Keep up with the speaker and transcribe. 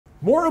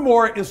More and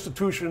more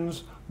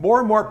institutions, more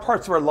and more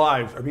parts of our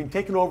lives are being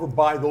taken over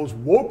by those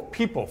woke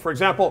people. For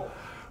example,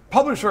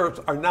 publishers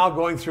are now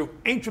going through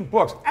ancient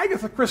books,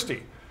 Agatha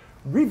Christie,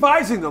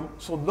 revising them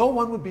so no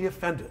one would be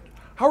offended.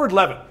 Howard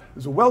Levitt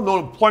is a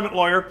well-known employment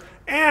lawyer,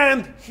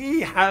 and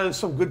he has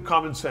some good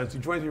common sense. He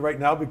joins me right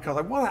now because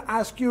I want to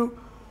ask you,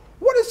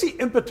 what is the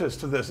impetus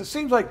to this? It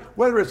seems like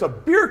whether it's a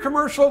beer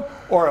commercial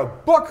or a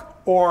book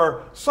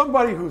or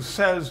somebody who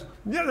says,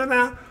 nah, nah,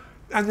 nah,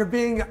 and they're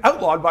being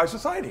outlawed by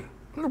society.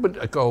 A little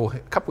bit ago, a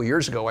couple of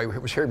years ago, I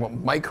was hearing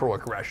about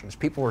microaggressions.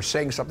 People were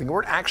saying something, they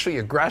weren't actually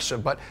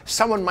aggressive, but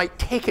someone might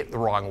take it the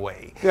wrong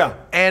way. Yeah.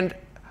 And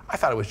I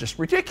thought it was just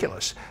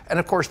ridiculous. And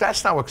of course,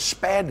 that's now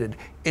expanded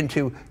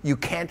into you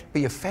can't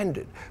be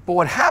offended. But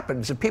what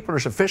happens is people are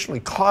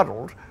sufficiently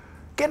coddled,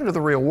 get into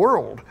the real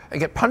world and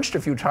get punched a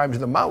few times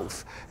in the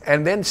mouth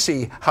and then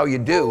see how you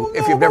do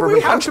if you've never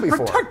been punched before. We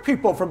have to protect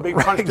people from being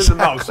punched Exactly. in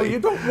the mouth. So you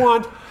don't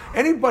want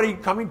anybody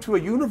coming to a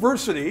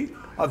university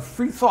of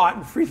free thought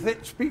and free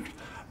speech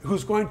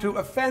who's going to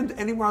offend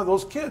any one of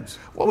those kids.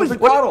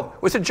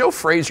 Was it Joe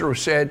Fraser who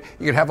said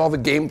you can have all the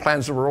game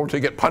plans in the world to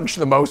get punched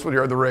in the mouth when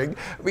you're in the ring?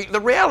 I mean, the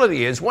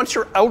reality is, once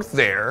you're out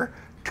there,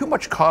 too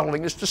much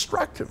coddling is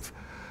destructive.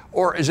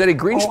 Or as Eddie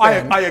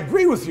Greenspan... I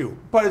agree with you,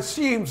 but it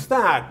seems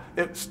that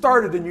it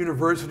started in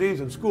universities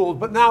and schools,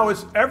 but now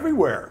it's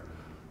everywhere.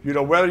 You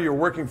know, whether you're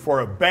working for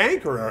a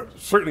bank or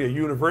certainly a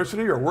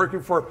university or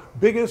working for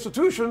big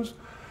institutions,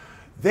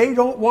 they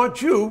don't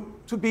want you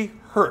to be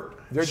hurt.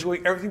 They're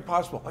doing everything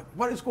possible. Like,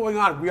 what is going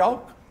on? Are we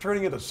all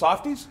turning into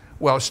softies?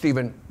 Well,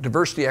 Stephen,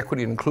 diversity,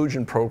 equity, and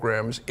inclusion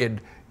programs in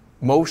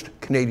most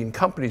Canadian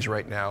companies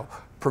right now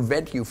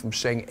prevent you from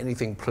saying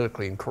anything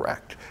politically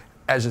incorrect,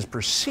 as is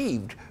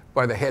perceived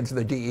by the heads of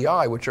the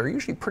DEI, which are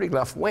usually pretty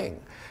left-wing.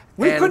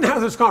 We couldn't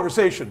have this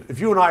conversation if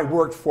you and I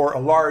worked for a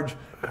large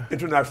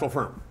international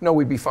firm. No,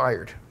 we'd be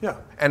fired. Yeah.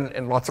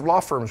 And lots of law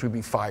firms would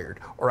be fired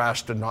or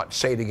asked to not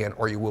say it again,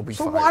 or you will be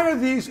fired. So why are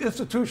these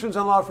institutions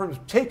and law firms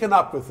taken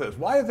up with this?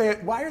 Why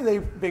are they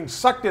being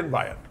sucked in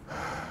by it?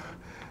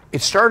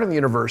 It started in the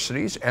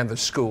universities and the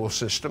school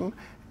system,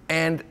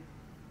 and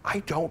I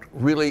don't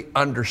really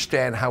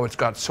understand how it's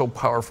got so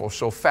powerful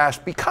so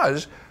fast,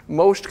 because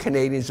most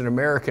Canadians and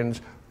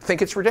Americans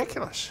think it's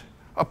ridiculous,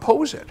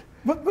 oppose it.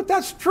 But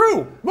that's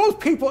true.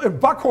 Most people in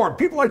Buckhorn,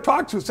 people I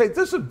talk to, say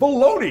this is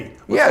baloney.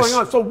 What's going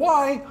on? So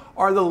why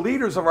are the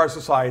leaders of our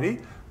society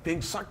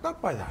being sucked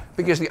up by that?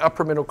 Because the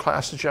upper middle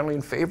class is generally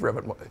in favor of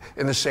it.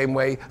 In the same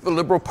way, the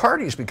Liberal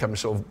Party's become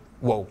so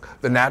woke.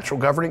 The Natural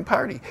Governing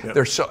Party, Yep.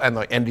 and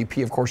the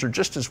NDP, of course, are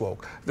just as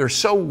woke. They're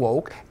so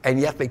woke,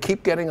 and yet they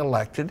keep getting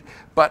elected.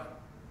 But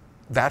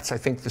that's, I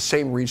think, the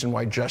same reason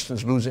why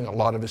Justin's losing a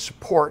lot of his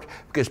support,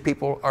 because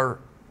people are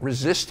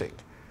resisting.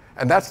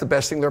 And that's the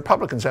best thing the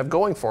Republicans have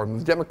going for them.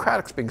 The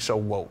Democrats being so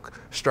woke,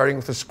 starting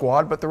with the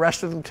Squad, but the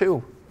rest of them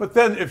too. But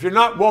then if you're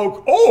not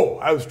woke,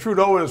 as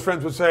Trudeau and his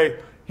friends would say,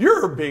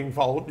 you're being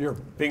followed, you're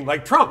being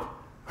like Trump.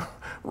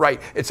 Right.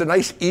 It's a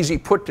nice, easy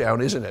put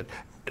down, isn't it?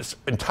 It's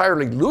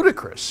entirely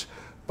ludicrous,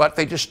 but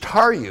they just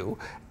tar you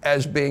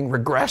as being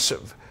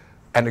regressive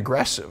and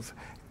aggressive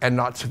and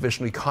not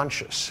sufficiently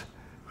conscious.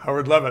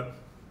 Howard Levitt,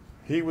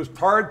 he was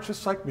tarred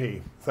just like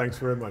me. Thanks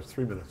very much.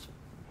 3 minutes.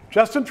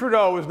 Justin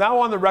Trudeau is now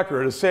on the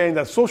record as saying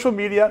that social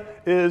media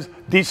is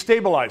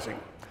destabilizing,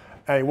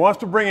 and he wants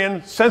to bring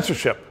in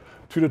censorship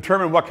to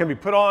determine what can be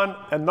put on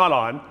and not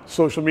on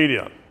social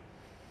media.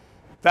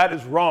 That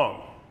is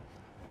wrong.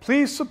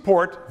 Please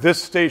support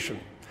this station,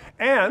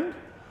 and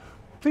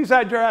please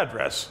add your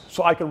address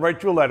so I can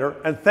write you a letter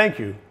and thank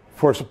you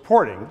for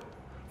supporting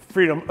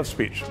freedom of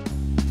speech.